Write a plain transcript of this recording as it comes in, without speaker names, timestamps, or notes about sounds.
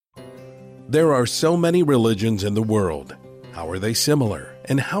There are so many religions in the world. How are they similar,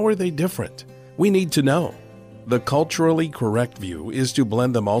 and how are they different? We need to know. The culturally correct view is to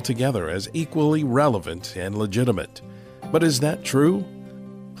blend them all together as equally relevant and legitimate. But is that true?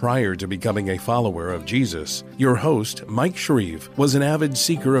 Prior to becoming a follower of Jesus, your host, Mike Shreve, was an avid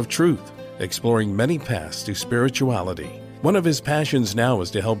seeker of truth, exploring many paths to spirituality. One of his passions now is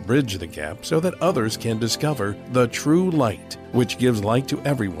to help bridge the gap so that others can discover the true light, which gives light to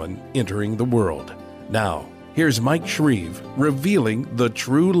everyone entering the world. Now, here's Mike Shreve revealing the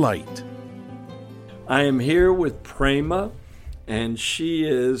true light. I am here with Prema, and she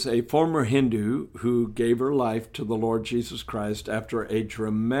is a former Hindu who gave her life to the Lord Jesus Christ after a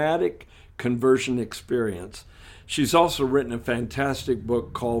dramatic conversion experience. She's also written a fantastic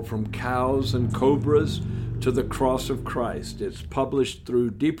book called From Cows and Cobras to the Cross of Christ. It's published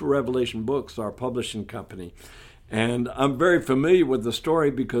through Deeper Revelation Books, our publishing company. And I'm very familiar with the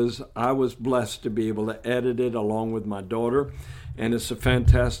story because I was blessed to be able to edit it along with my daughter. And it's a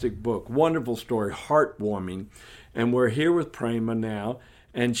fantastic book. Wonderful story, heartwarming. And we're here with Prema now,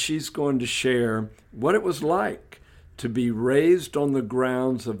 and she's going to share what it was like to be raised on the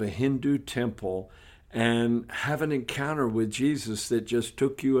grounds of a Hindu temple and have an encounter with Jesus that just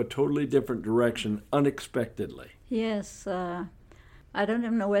took you a totally different direction unexpectedly. Yes, I don't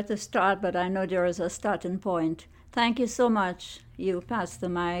even know where to start, but I know there is a starting point. Thank you so much, you, Pastor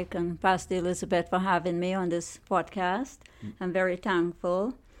Mike and Pastor Elizabeth, for having me on this podcast. I'm very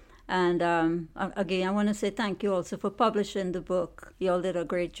thankful. And again, I want to say thank you also for publishing the book. You all did a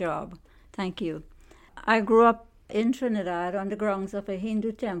great job. Thank you. I grew up in Trinidad on the grounds of a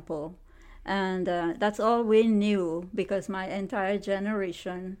Hindu temple. And that's all we knew because my entire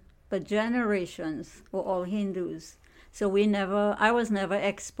generation, but generations, were all Hindus. So I was never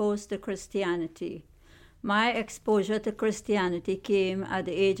exposed to Christianity. My exposure to Christianity came at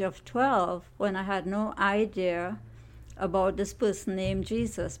the age of 12 when I had no idea about this person named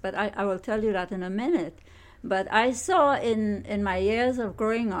Jesus. But I will tell you that in a minute. But I saw in my years of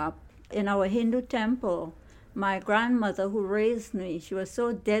growing up in our Hindu temple, my grandmother who raised me, she was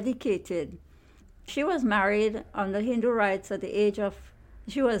so dedicated. She was married under Hindu rites at the age of,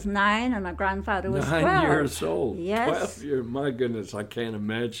 she was 9 and my grandfather was 12. 9 years old. Yes. 12 years, my goodness, I can't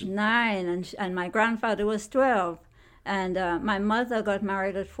imagine. 9 and my grandfather was 12. And my mother got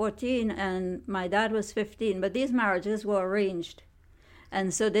married at 14 and my dad was 15. But these marriages were arranged.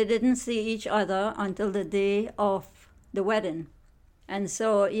 And so they didn't see each other until the day of the wedding. And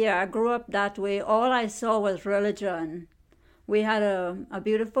so, I grew up that way. All I saw was religion. We had a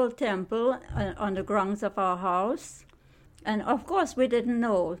beautiful temple on the grounds of our house. And of course, we didn't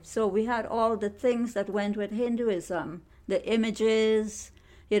know. So we had all the things that went with Hinduism. The images,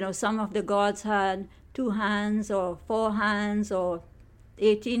 some of the gods had 2 hands or 4 hands or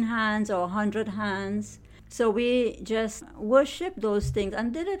 18 hands or 100 hands. So we just worshiped those things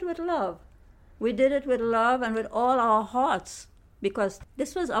and did it with love. We did it with love and with all our hearts because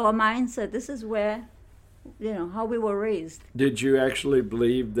this was our mindset. This is where, how we were raised. Did you actually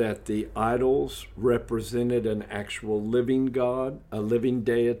believe that the idols represented an actual living God, a living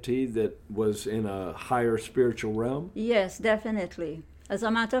deity that was in a higher spiritual realm? Yes, definitely. As a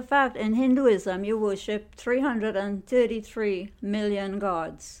matter of fact, in Hinduism, you worship 333 million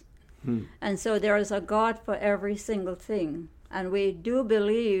gods. And so there is a God for every single thing. And we do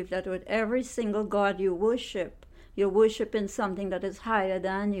believe that with every single God you worship, you're worshiping something that is higher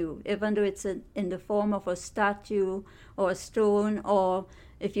than you, even though it's in the form of a statue or a stone, or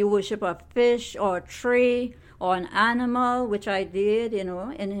if you worship a fish or a tree or an animal, which I did, in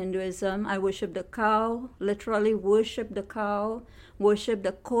Hinduism. I worship the cow, literally worship the cow, worship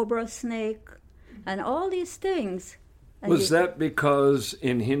the cobra snake, and all these things. Was that because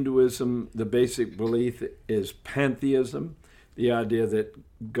in Hinduism the basic belief is pantheism, the idea that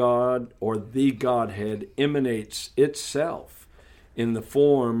God or the Godhead emanates itself in the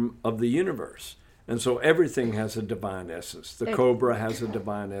form of the universe? And so everything has a divine essence. The cobra has a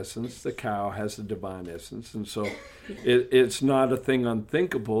divine essence. The cow has a divine essence. And so it's not a thing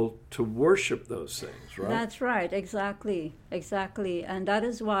unthinkable to worship those things, right? That's right, exactly. And that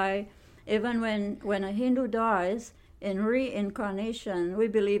is why even when a Hindu dies, in reincarnation, we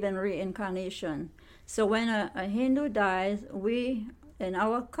believe in reincarnation. So when a Hindu dies, we, in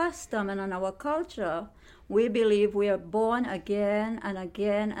our custom and in our culture, we believe we are born again and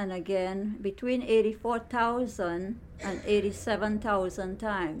again and again between 84,000 and 87,000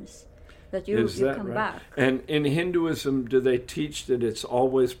 times that you come right? back. And in Hinduism, do they teach that it's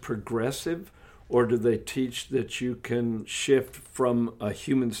always progressive, or do they teach that you can shift from a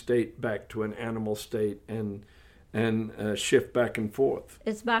human state back to an animal state and and shift back and forth.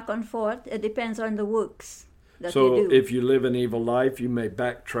 It's back and forth. It depends on the works that So you do. if you live an evil life, you may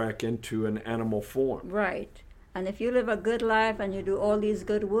backtrack into an animal form. Right. And if you live a good life and you do all these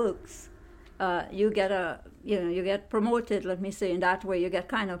good works, you get promoted, let me say in that way, you get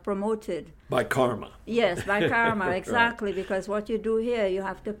kind of promoted. By karma. Yes, by karma, exactly, Right. because what you do here, you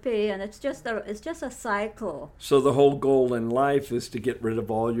have to pay, and it's just a cycle. So the whole goal in life is to get rid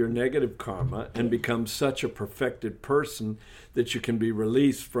of all your negative karma and become such a perfected person that you can be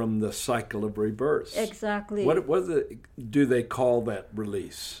released from the cycle of rebirth. Exactly. What do they call that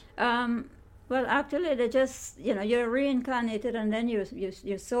release? Well, actually, they just, you're reincarnated, and then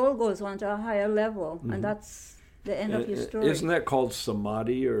your soul goes on to a higher level, and that's the end of your story. Isn't that called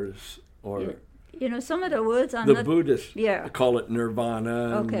samadhi or Some of the words are the not... Buddhists Yeah. call it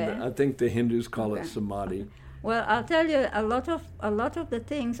nirvana, and Okay. I think the Hindus call it Okay. samadhi. Well, I'll tell you a lot of the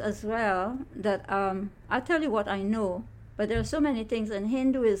things as well that I'll tell you what I know, but there are so many things in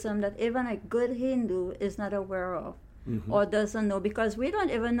Hinduism that even a good Hindu is not aware of. Mm-hmm. Or doesn't know, because we don't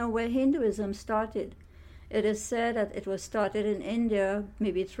even know where Hinduism started. It is said that it was started in India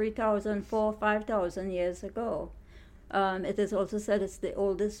maybe 3,000, 4,000, 5,000 years ago. It is also said it's the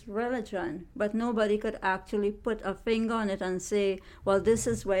oldest religion, but nobody could actually put a finger on it and say, well, this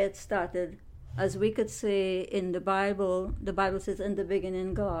is where it started. As we could say in the Bible says, in the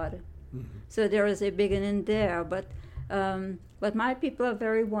beginning, God. Mm-hmm. So there is a beginning there, but my people are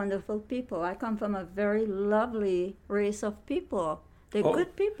very wonderful people. I come from a very lovely race of people. They're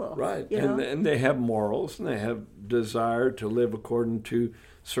good people. Right. You know? And they have morals, and they have desire to live according to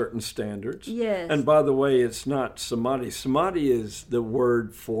certain standards. Yes. And by the way, it's not samadhi. Samadhi is the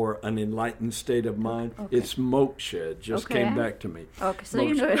word for an enlightened state of mind. Okay. It's moksha. It just Okay. came back to me. Okay, so Moksha.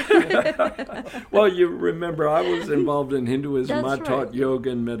 you know it. Well, you remember I was involved in Hinduism. That's I taught right.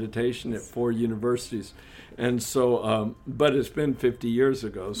 yoga and meditation at 4 universities. And so, but it's been 50 years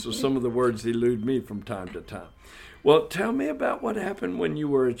ago, so some of the words elude me from time to time. Well, tell me about what happened when you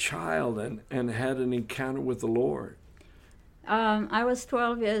were a child and had an encounter with the Lord. I was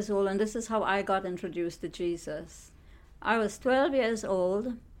 12 years old, and this is how I got introduced to Jesus. I was 12 years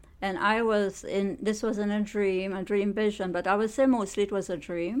old, and this was in a dream vision, but I would say mostly it was a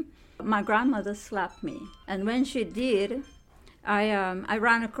dream. My grandmother slapped me, and when she did, I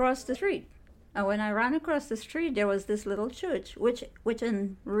ran across the street. And when I ran across the street, there was this little church, which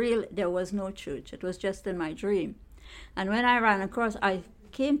in real, there was no church. It was just in my dream. And when I ran across, I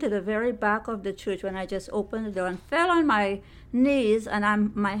came to the very back of the church when I just opened the door and fell on my knees,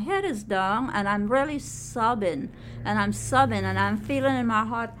 and my head is down, and I'm really sobbing, and I'm feeling in my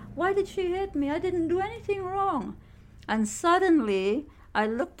heart, why did she hit me? I didn't do anything wrong. And suddenly, I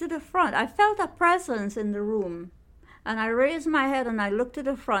looked to the front. I felt a presence in the room, and I raised my head, and I looked to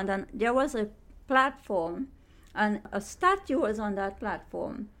the front, and there was a platform, and a statue was on that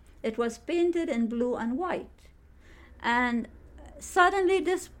platform. It was painted in blue and white. And suddenly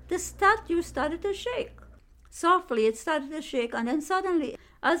this statue started to shake. Softly it started to shake, and then suddenly,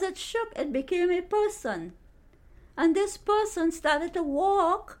 as it shook, it became a person. And this person started to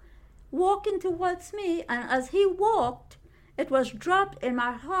walking towards me, and as he walked, it was dropped in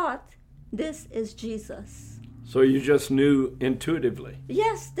my heart, this is Jesus. So you just knew intuitively.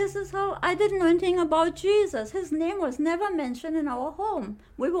 Yes, this is how I didn't know anything about Jesus. His name was never mentioned in our home.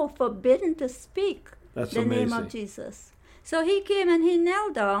 We were forbidden to speak That's the amazing. name of Jesus. So he came and he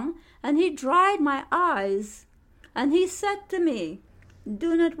knelt down and he dried my eyes, and he said to me,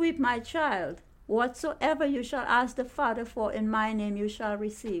 do not weep, my child. Whatsoever you shall ask the Father for in my name you shall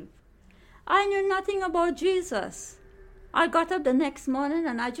receive. I knew nothing about Jesus. I got up the next morning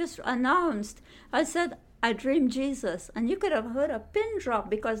and I just announced. I said, I dreamed Jesus. And you could have heard a pin drop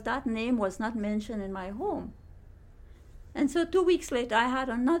because that name was not mentioned in my home. And so 2 weeks later, I had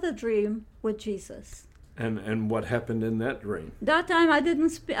another dream with Jesus. And what happened in that dream? That time I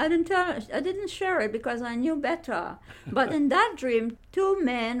didn't share it because I knew better. But in that dream, 2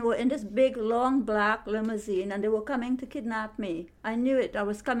 men were in this big, long, black limousine, and they were coming to kidnap me. I knew it. I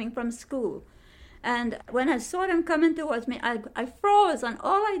was coming from school. And when I saw them coming towards me, I froze, and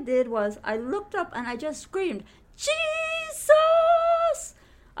all I did was I looked up and I just screamed, Jesus!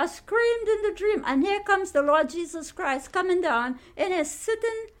 I screamed in the dream, and here comes the Lord Jesus Christ coming down in his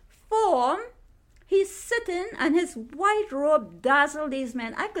sitting form. He's sitting, and his white robe dazzled these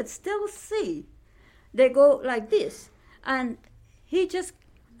men. I could still see. They go like this. And he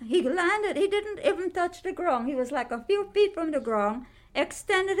landed. He didn't even touch the ground. He was like a few feet from the ground,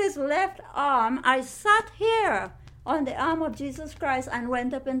 extended his left arm. I sat here on the arm of Jesus Christ and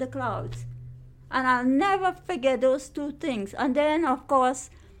went up in the clouds. And I'll never forget those 2 things. And then, of course,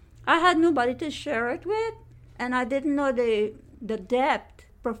 I had nobody to share it with. and I didn't know the depth,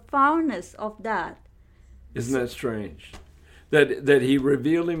 profoundness of that. Isn't that strange? That he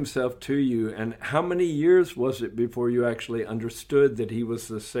revealed himself to you, and how many years was it before you actually understood that he was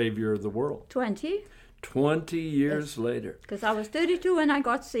the Savior of the world? 20. 20 years later. Because I was 32 when I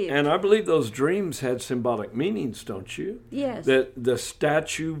got saved. And I believe those dreams had symbolic meanings, don't you? Yes. That the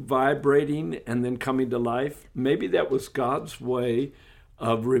statue vibrating and then coming to life, maybe that was God's way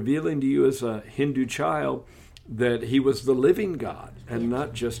of revealing to you as a Hindu child that he was the living God and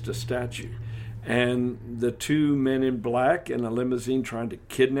not just a statue. And the two men in black in a limousine trying to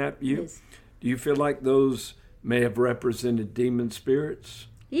kidnap you, Yes. do you feel like those may have represented demon spirits?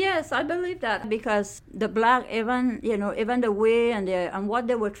 Yes, I believe that, because the black, even the way and what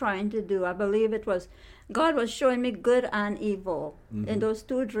they were trying to do, I believe it was God was showing me good and evil in those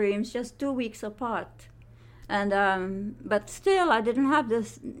two dreams, just 2 weeks apart. And but still, I didn't have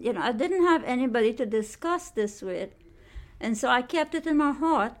this, I didn't have anybody to discuss this with, and so I kept it in my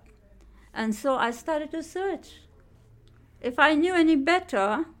heart, and so I started to search. If I knew any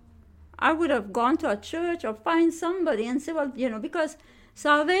better, I would have gone to a church or find somebody and say, well, because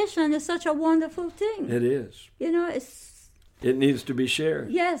salvation is such a wonderful thing. It is. It needs to be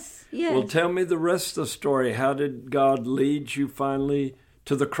shared. Yes. Well, tell me the rest of the story. How did God lead you finally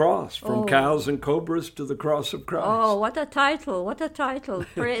to the cross, from cows and cobras to the cross of Christ? Oh, what a title.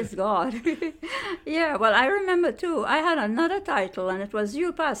 Praise God. Yeah, well, I remember too, I had another title, and it was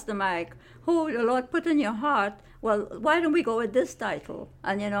you, Pastor Mike, who the Lord put in your heart. Well, why don't we go with this title?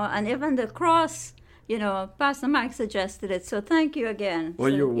 And, and even the cross, Pastor Mike suggested it. So thank you again. Well,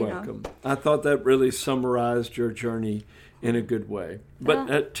 so, you're welcome. I thought that really summarized your journey in a good way.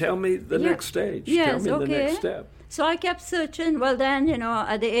 But tell me the next stage. Yes, tell me the okay. next step. So I kept searching. Well, then,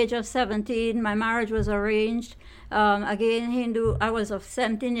 at the age of 17, my marriage was arranged. Again, Hindu, I was a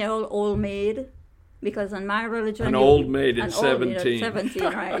 17-year-old old maid, because in my religion... An old maid at 17. Old maid at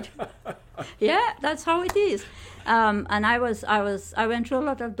 17, right. Yeah, that's how it is. And I went through a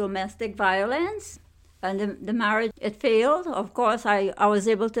lot of domestic violence, and the marriage, it failed. Of course, I was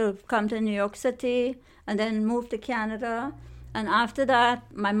able to come to New York City and then move to Canada. And after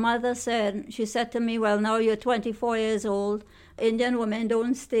that, my mother said to me, well, now you're 24 years old. Indian women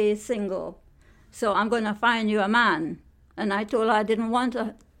don't stay single. So I'm going to find you a man. And I told her I didn't want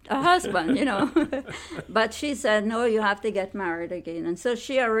a husband, But she said, no, you have to get married again. And so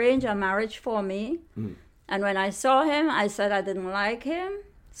she arranged a marriage for me. And when I saw him, I said I didn't like him.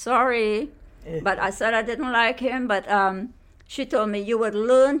 Sorry. But I said I didn't like him. But she told me, you would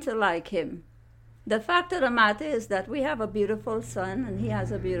learn to like him. The fact of the matter is that we have a beautiful son and he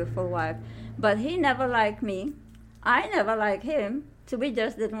has a beautiful wife. But he never liked me. I never liked him. So we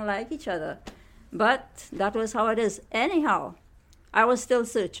just didn't like each other. But that was how it is. Anyhow, I was still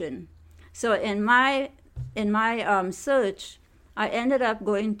searching. So in my search, I ended up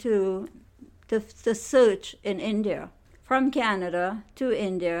going to search in India, from Canada to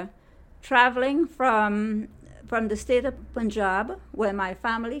India, traveling from the state of Punjab, where my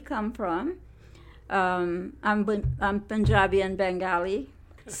family come from. I'm Punjabi and Bengali.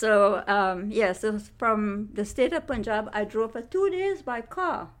 So, so from the state of Punjab, I drove for 2 days by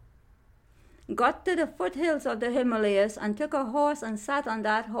car. Got to the foothills of the Himalayas and took a horse and sat on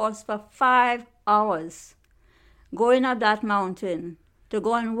that horse for 5 hours, going up that mountain to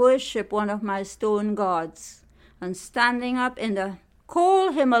go and worship one of my stone gods. And standing up in the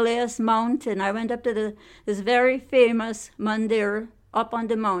cold Himalayas mountain, I went up to this very famous mandir up on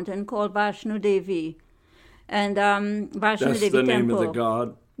the mountain called Vaishnu Devi. And Vaishnu That's Devi the name temple. of the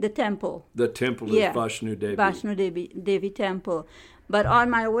god? The temple. The temple is Vaishnu Devi. Vaishnu Devi temple. But on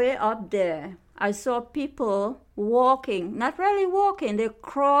my way up there, I saw people walking, not really walking, they're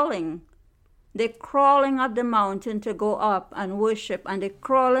crawling. They're crawling up the mountain to go up and worship, and they're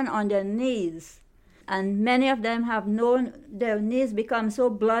crawling on their knees. And many of them their knees become so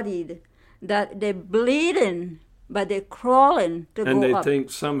bloodied that they're bleeding, but they're crawling to go up. And they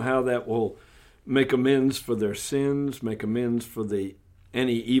think somehow that will make amends for their sins, make amends for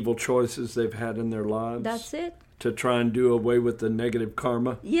any evil choices they've had in their lives. That's it. To try and do away with the negative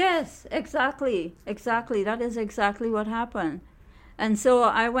karma. Yes, exactly. That is exactly what happened. And so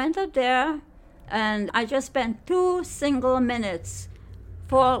I went up there, and I just spent 2 single minutes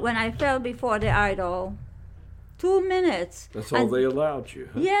when I fell before the idol. 2 minutes. That's all they allowed you,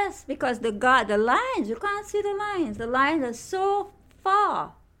 huh? Yes, because the lines, you can't see the lines. The lines are so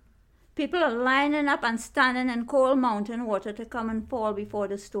far. People are lining up and standing in cold mountain water to come and fall before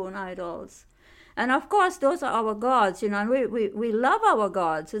the stone idols. And of course, those are our gods, and we love our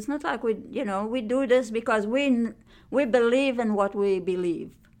gods. It's not like we do this because we believe in what we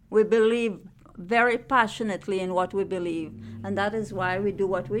believe. We believe very passionately in what we believe. And that is why we do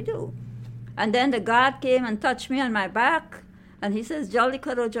what we do. And then the guard came and touched me on my back. And he says, jolly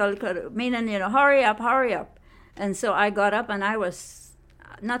karo, meaning, hurry up. And so I got up and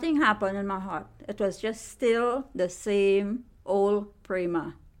nothing happened in my heart. It was just still the same old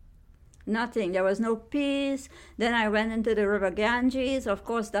Prema. Nothing. There was no peace. Then I went into the river Ganges. Of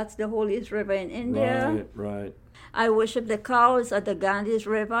course, that's the holiest river in India. Right. I worship the cows at the Ganges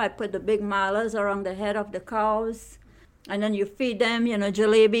River. I put the big malas around the head of the cows. And then you feed them,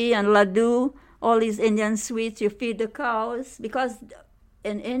 jalebi and laddu, all these Indian sweets. You feed the cows. Because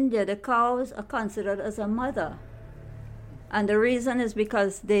in India, the cows are considered as a mother. And the reason is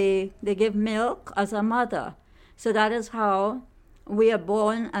because they give milk as a mother. So that is how we are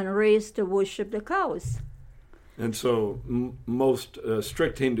born and raised to worship the cows. And so most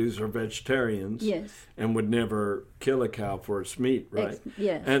strict Hindus are vegetarians. Yes. And would never kill a cow for its meat, right?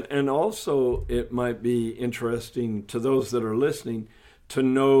 Yes. And also it might be interesting to those that are listening to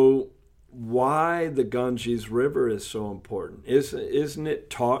know why the Ganges River is so important. Isn't it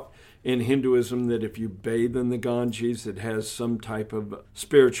taught in Hinduism that if you bathe in the Ganges, it has some type of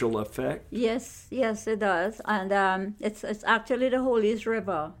spiritual effect? Yes, it does. And it's actually the holiest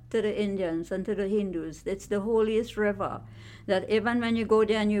river to the Indians and to the Hindus. It's the holiest river. That even when you go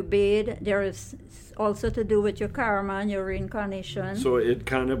there and you bathe, there is also to do with your karma and your reincarnation. So it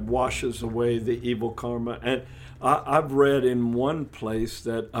kind of washes away the evil karma. And I've read in one place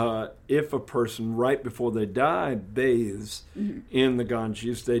that if a person right before they die bathes in the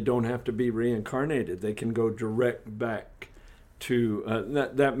Ganges, they don't have to be reincarnated. They can go direct back to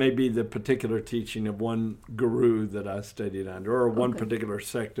that may be the particular teaching of one guru that I studied under, or one particular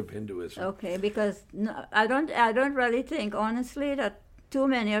sect of Hinduism. Okay, because I don't really think honestly that too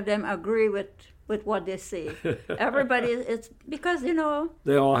many of them agree with what they say. Everybody, it's because,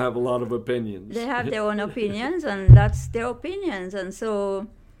 they all have a lot of opinions. They have their own opinions, and that's their opinions. And so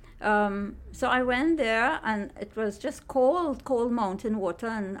I went there, and it was just cold mountain water,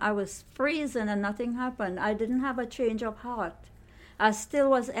 and I was freezing, and nothing happened. I didn't have a change of heart. I still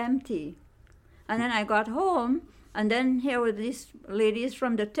was empty. And then I got home, and then here were these ladies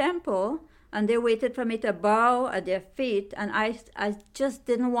from the temple, and they waited for me to bow at their feet, and I just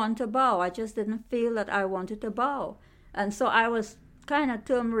didn't want to bow. I just didn't feel that I wanted to bow. And so I was kind of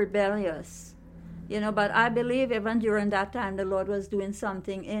termed rebellious, but I believe even during that time the Lord was doing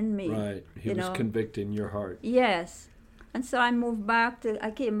something in me. Right. He was convicting your heart. Yes. And so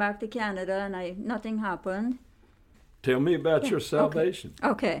I came back to Canada, and nothing happened. Tell me about your salvation.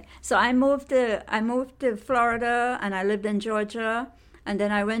 Okay. So I moved to Florida, and I lived in Georgia. And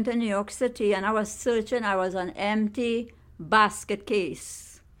then I went to New York City, and I was searching. I was an empty basket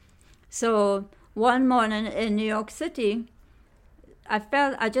case. So one morning in New York City, I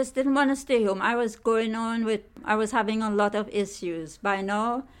felt I just didn't want to stay home. I was having a lot of issues. By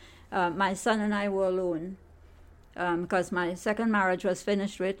now, my son and I were alone because my second marriage was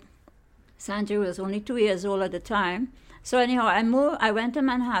finished with. Sanjay was only 2 years old at the time. So anyhow, I went to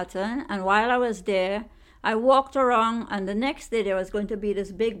Manhattan, and while I was there, I walked around, and the next day there was going to be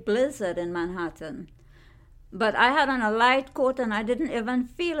this big blizzard in Manhattan. But I had on a light coat, and I didn't even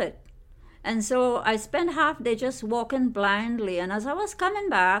feel it. And so I spent half day just walking blindly. And as I was coming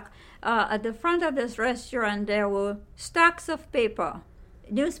back, at the front of this restaurant, there were stacks of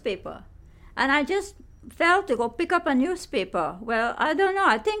newspaper. And I just felt to go pick up a newspaper. Well, I don't know.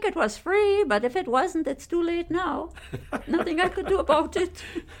 I think it was free, but if it wasn't, it's too late now. Nothing I could do about it.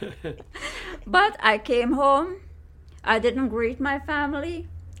 But I came home. I didn't greet my family.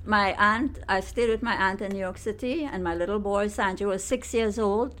 I stayed with my aunt in New York City, and my little boy, Sanjay, was 6 years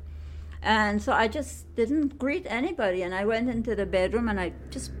old. And so I just didn't greet anybody. And I went into the bedroom, and I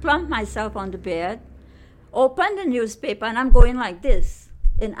just plumped myself on the bed, opened the newspaper, and I'm going like this.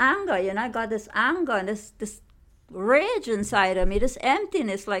 In anger, I got this anger and this rage inside of me, this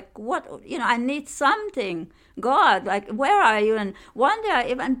emptiness, like, what, I need something. God, like, where are you? And one day I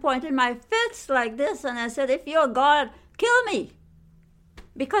even pointed my fists like this, and I said, if you're God, kill me.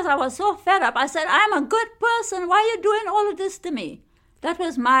 Because I was so fed up. I said, I'm a good person. Why are you doing all of this to me? That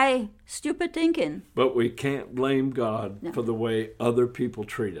was my stupid thinking. But we can't blame God for the way other people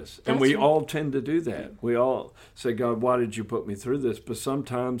treat us. And we all tend to do that. We all say, God, why did you put me through this? But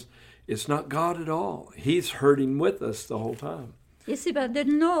sometimes it's not God at all. He's hurting with us the whole time. You see, but I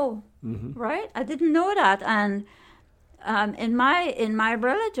didn't know, right? I didn't know that. And in my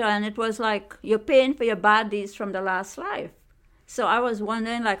religion, it was like you're paying for your bad deeds from the last life. So I was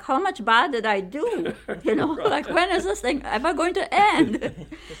wondering, like, how much bad did I do? Like, when is this thing ever going to end?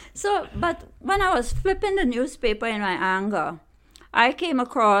 But when I was flipping the newspaper in my anger, I came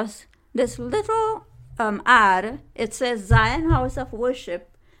across this little ad. It says Zion House of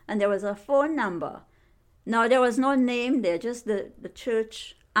Worship, and there was a phone number. Now, there was no name there, just the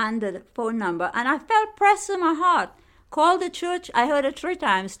church and the phone number. And I felt pressed in my heart. Call the church. I heard it 3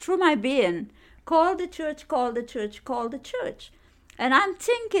 times through my being. Call the church, call the church, call the church. And I'm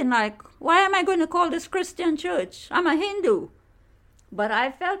thinking, like, why am I going to call this Christian church? I'm a Hindu. But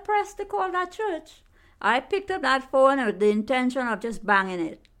I felt pressed to call that church. I picked up that phone with the intention of just banging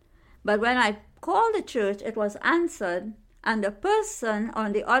it. But when I called the church, it was answered, and the person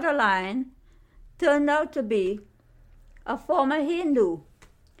on the other line turned out to be a former Hindu.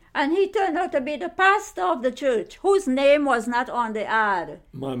 And he turned out to be the pastor of the church, whose name was not on the ad.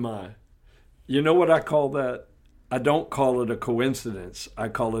 My. You know what I call that? I don't call it a coincidence. I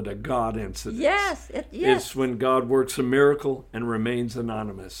call it a God incident. Yes. It's when God works a miracle and remains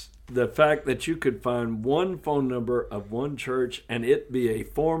anonymous. The fact that you could find one phone number of one church and it be a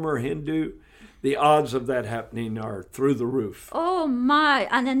former Hindu, the odds of that happening are through the roof. Oh, my.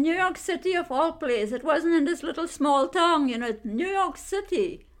 And in New York City, of all places, it wasn't in this little small town, New York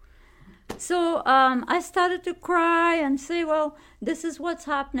City. So I started to cry and say, well, this is what's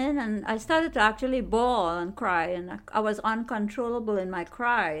happening. And I started to actually bawl and cry. And I was uncontrollable in my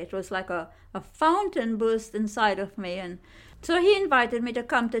cry. It was like a fountain burst inside of me. And so he invited me to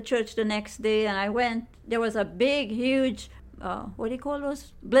come to church the next day. And I went. There was a big, huge, what do you call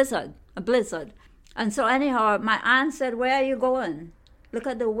those? A blizzard. And so anyhow, my aunt said, where are you going? Look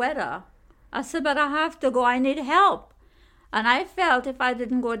at the weather. I said, but I have to go. I need help. And I felt if I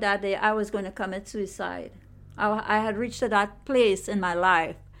didn't go that day, I was going to commit suicide. I had reached to that place in my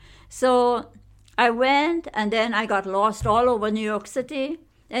life. So I went, and then I got lost all over New York City.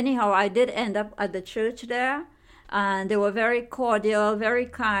 Anyhow, I did end up at the church there, and they were very cordial, very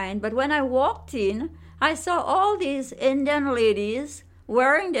kind. But when I walked in, I saw all these Indian ladies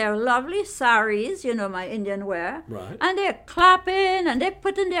wearing their lovely saris, my Indian wear. Right. And they're clapping and they're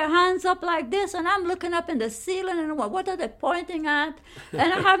putting their hands up like this. And I'm looking up in the ceiling and what are they pointing at?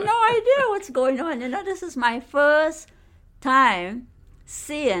 And I have no idea what's going on. This is my first time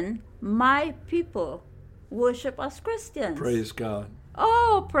seeing my people worship as Christians. Praise God.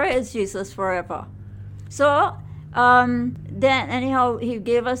 Oh, praise Jesus forever. So then anyhow,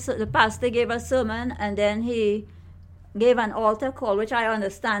 the pastor gave a sermon, and then he gave an altar call, which I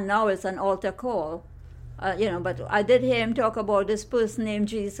understand now is an altar call, but I did hear him talk about this person named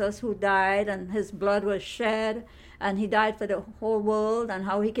Jesus who died, and his blood was shed, and he died for the whole world, and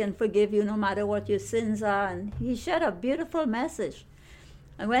how he can forgive you no matter what your sins are, and he shared a beautiful message.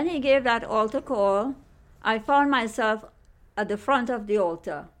 And when he gave that altar call, I found myself at the front of the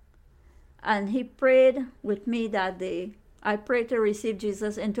altar, and he prayed with me that day. I prayed to receive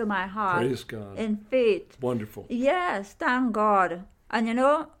Jesus into my heart. Praise God. In faith. Wonderful. Yes, thank God. And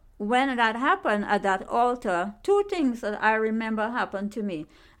when that happened at that altar, 2 things that I remember happened to me.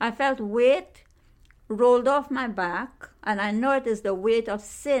 I felt weight rolled off my back, and I know it is the weight of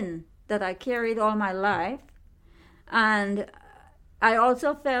sin that I carried all my life. And I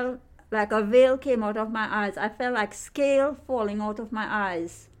also felt like a veil came out of my eyes. I felt like scale falling out of my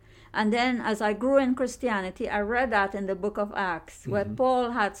eyes. And then as I grew in Christianity, I read that in the book of Acts, where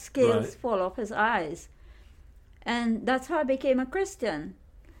Paul had scales fall off his eyes. And that's how I became a Christian.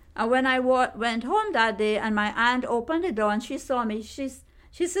 And when I went home that day, and my aunt opened the door and she saw me, she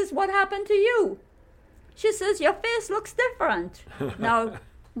says, what happened to you? She says, your face looks different. Now,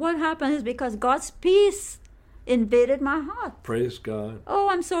 what happened is because God's peace invaded my heart. Praise God. Oh,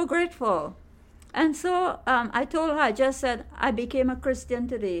 I'm so grateful. And so I told her, I just said, I became a Christian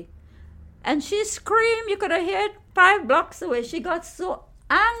today. And she screamed. You could have heard 5 blocks away. She got so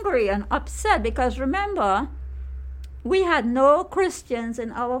angry and upset because, remember, we had no Christians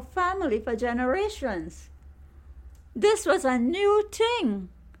in our family for generations. This was a new thing.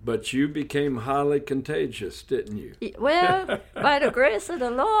 But you became highly contagious, didn't you? Well, by the grace of the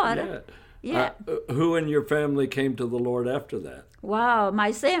Lord. Yeah. Who in your family came to the Lord after that? Wow.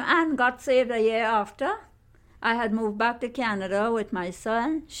 My same aunt got saved a year after. I had moved back to Canada with my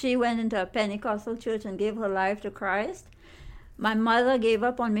son. She went into a Pentecostal church and gave her life to Christ. My mother gave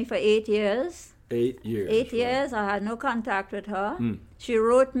up on me for 8 years. 8 years. 8 years. I had no contact with her. She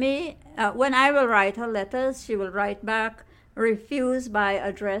wrote me, when I will write her letters, she will write back, refused by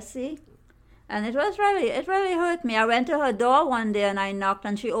addressee. And it really hurt me. I went to her door one day and I knocked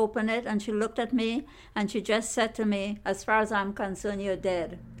and she opened it and she looked at me and she just said to me, as far as I'm concerned, you're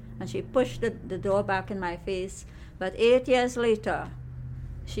dead. And she pushed the door back in my face. But 8 years later,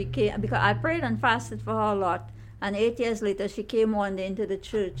 she came, because I prayed and fasted for her a lot. And 8 years later, she came one day into the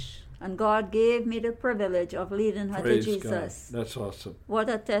church. And God gave me the privilege of leading her Praise to Jesus. God. That's awesome. What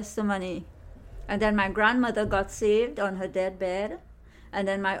a testimony. And then my grandmother got saved on her deathbed. And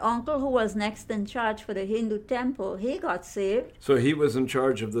then my uncle, who was next in charge for the Hindu temple, he got saved. So he was in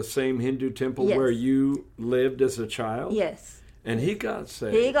charge of the same Hindu temple Yes. where you lived as a child? Yes. And he got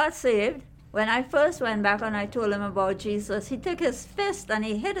saved. He got saved. When I first went back and I told him about Jesus, he took his fist and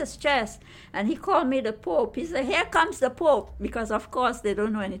he hit his chest and he called me the Pope. He said, "Here comes the Pope," because of course they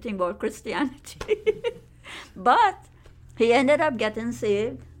don't know anything about Christianity. But he ended up getting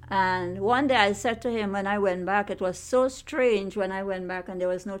saved. And one day I said to him when I went back, it was so strange when I went back and there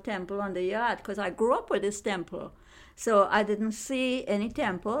was no temple on the yard, because I grew up with this temple. So I didn't see any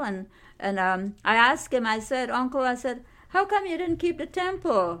temple. And I asked him, I said, "Uncle," I said, "how come you didn't keep the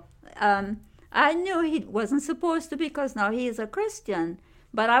temple?" I knew he wasn't supposed to, because now he is a Christian,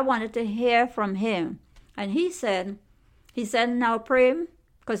 but I wanted to hear from him. And he said, "Now, Prem,"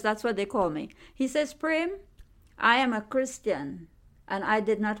 because that's what they call me. He says, "Prem, I am a Christian, and I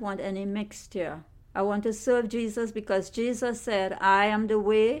did not want any mixture. I want to serve Jesus because Jesus said, 'I am the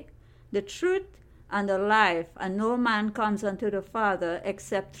way, the truth, and the life, and no man comes unto the Father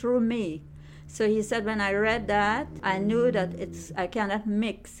except through me.'" So he said, when I read that, I knew that I cannot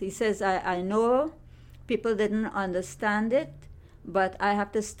mix. He says, I know people didn't understand it, but I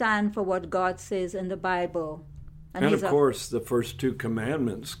have to stand for what God says in the Bible. And of course, the first two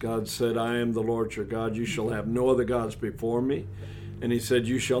commandments, God said, "I am the Lord your God. You shall have no other gods before me." And he said,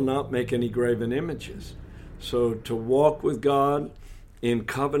 "You shall not make any graven images." So to walk with God in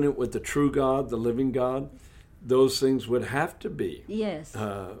covenant with the true God, the living God, those things would have to be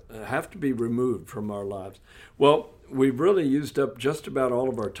removed from our lives. Well, we've really used up just about all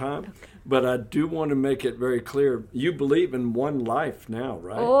of our time, but I do want to make it very clear. You believe in one life now,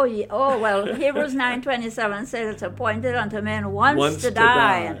 right? Oh, yeah. Oh, well, Hebrews 9:27 says it's appointed unto men once to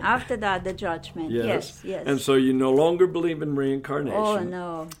die, and after that the judgment. Yes. And so you no longer believe in reincarnation. Oh,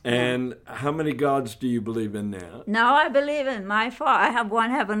 no. And how many gods do you believe in now? Now I believe in my Father. I have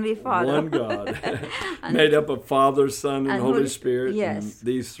one Heavenly Father. One God, made up of Father, Son, and Holy Spirit. Yes. And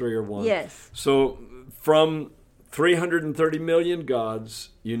these three are one. Yes. So from 330 million gods,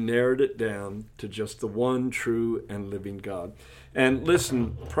 you narrowed it down to just the one true and living God. And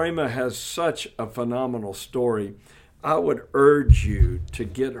listen, Prema has such a phenomenal story. I would urge you to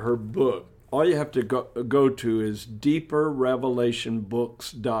get her book. All you have to go to is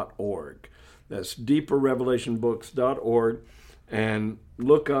deeperrevelationbooks.org. That's deeperrevelationbooks.org, and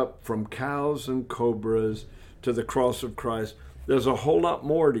look up From Cows and Cobras to the Cross of Christ. There's a whole lot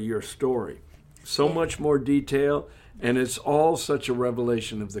more to your story. So much more detail, and it's all such a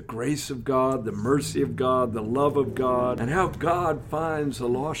revelation of the grace of God, the mercy of God, the love of God, and how God finds a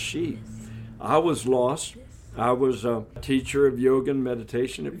lost sheep. I was lost. I was a teacher of yoga and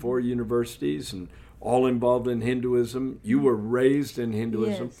meditation at 4 universities and all involved in Hinduism. You were raised in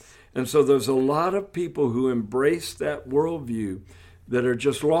Hinduism. Yes. And so there's a lot of people who embrace that worldview that are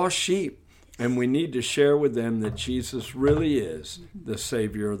just lost sheep. And we need to share with them that Jesus really is the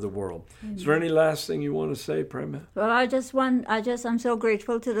Savior of the world. Is there any last thing you want to say, Prema? Well, I'm so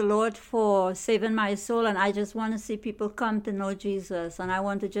grateful to the Lord for saving my soul, and I just want to see people come to know Jesus, and I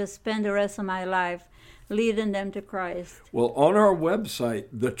want to just spend the rest of my life leading them to Christ. Well, on our website,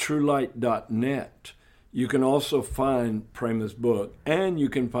 thetruelight.net, you can also find Prema's book, and you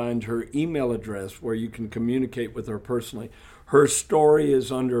can find her email address where you can communicate with her personally. Her story is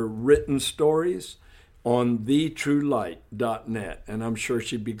under Written Stories on thetruelight.net, and I'm sure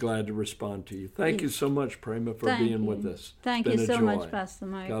she'd be glad to respond to you. Thank you so much, Prema, for being with us. Thank you so much, Pastor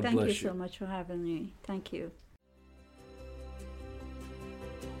Mike. God Thank bless you so much for having me. Thank you.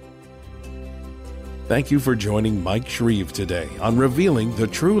 Thank you for joining Mike Shreve today on Revealing the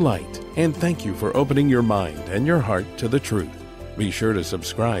True Light, and thank you for opening your mind and your heart to the truth. Be sure to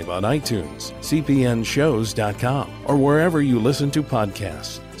subscribe on iTunes, cpnshows.com, or wherever you listen to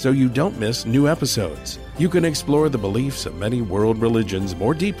podcasts so you don't miss new episodes. You can explore the beliefs of many world religions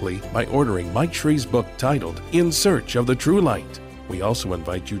more deeply by ordering Mike Shreve's book titled In Search of the True Light. We also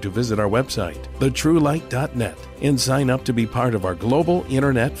invite you to visit our website, thetruelight.net, and sign up to be part of our global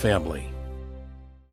internet family.